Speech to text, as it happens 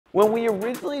When we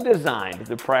originally designed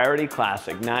the Priority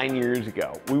Classic 9 years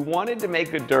ago, we wanted to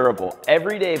make a durable,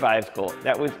 everyday bicycle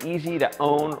that was easy to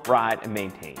own, ride, and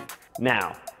maintain.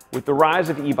 Now, with the rise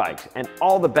of e-bikes and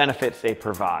all the benefits they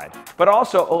provide, but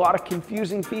also a lot of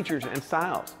confusing features and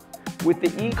styles, with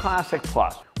the E-Classic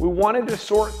Plus, we wanted to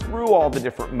sort through all the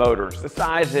different motors, the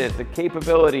sizes, the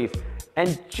capabilities,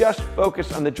 and just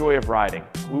focus on the joy of riding.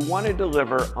 We want to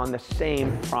deliver on the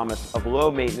same promise of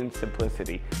low maintenance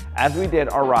simplicity as we did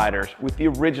our riders with the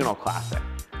original Classic.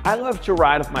 I love to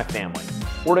ride with my family,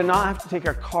 or to not have to take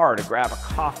our car to grab a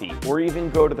coffee or even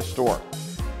go to the store.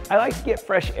 I like to get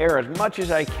fresh air as much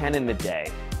as I can in the day,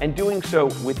 and doing so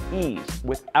with ease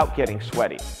without getting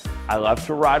sweaty. I love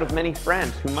to ride with many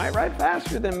friends who might ride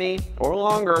faster than me or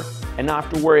longer and not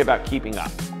have to worry about keeping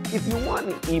up. If you want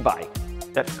an e-bike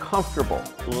that's comfortable,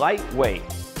 lightweight,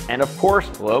 and of course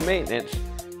low maintenance,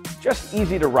 just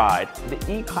easy to ride,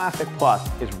 the E-Classic Plus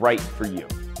is right for you.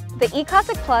 The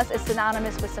E-Classic Plus is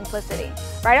synonymous with simplicity.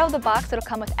 Right out of the box, it'll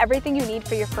come with everything you need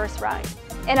for your first ride.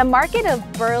 In a market of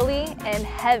burly and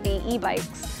heavy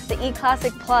e-bikes, the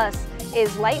E-Classic Plus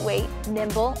is lightweight,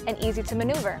 nimble, and easy to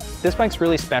maneuver. This bike's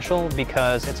really special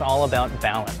because it's all about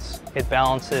balance. It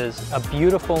balances a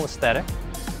beautiful aesthetic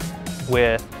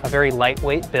with a very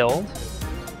lightweight build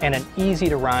and an easy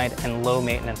to ride and low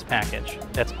maintenance package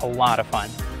that's a lot of fun.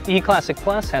 E-Classic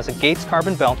Plus has a Gates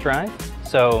carbon belt drive,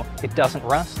 so it doesn't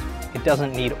rust, it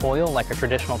doesn't need oil like a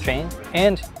traditional chain,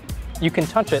 and you can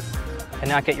touch it and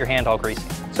not get your hand all greasy.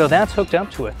 So that's hooked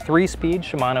up to a 3-speed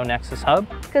Shimano Nexus hub.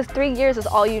 Because 3 gears is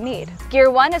all you need.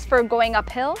 Gear 1 is for going up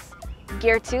hills,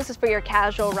 Gear 2 is for your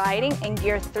casual riding, and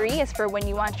Gear 3 is for when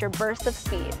you want your burst of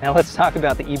speed. Now let's talk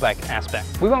about the e-bike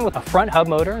aspect. We went with a front hub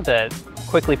motor that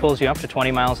quickly pulls you up to 20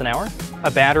 miles an hour,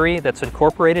 a battery that's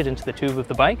incorporated into the tube of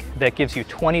the bike that gives you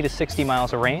 20 to 60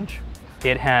 miles of range.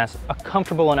 It has a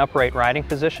comfortable and upright riding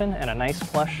position and a nice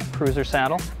plush cruiser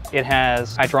saddle. It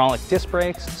has hydraulic disc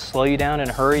brakes to slow you down in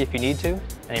a hurry if you need to,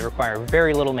 and they require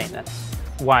very little maintenance.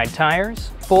 Wide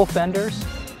tires, full fenders,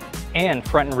 and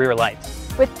front and rear lights.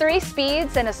 With 3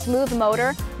 speeds and a smooth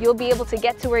motor, you'll be able to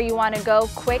get to where you want to go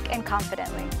quick and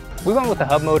confidently. We went with the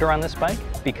hub motor on this bike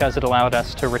because it allowed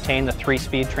us to retain the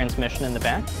 3-speed transmission in the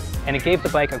back, and it gave the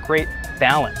bike a great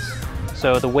balance.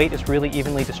 So the weight is really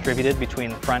evenly distributed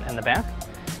between the front and the back,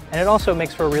 and it also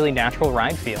makes for a really natural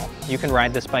ride feel. You can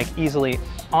ride this bike easily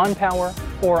on power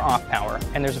or off power,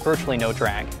 and there's virtually no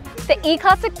drag. The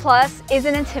E-Classic Plus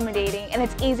isn't intimidating, and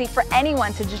it's easy for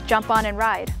anyone to just jump on and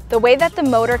ride. The way that the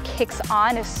motor kicks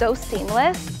on is so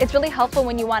seamless. It's really helpful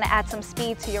when you want to add some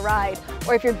speed to your ride,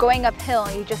 or if you're going uphill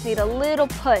and you just need a little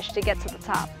push to get to the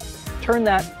top. Turn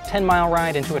that 10-mile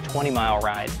ride into a 20-mile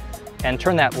ride, and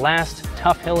turn that last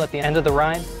tough hill at the end of the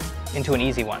ride into an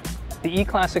easy one. The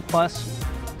E-Classic Plus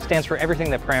stands for everything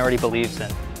that Priority believes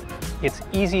in. It's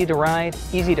easy to ride,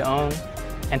 easy to own,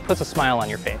 and puts a smile on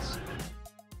your face.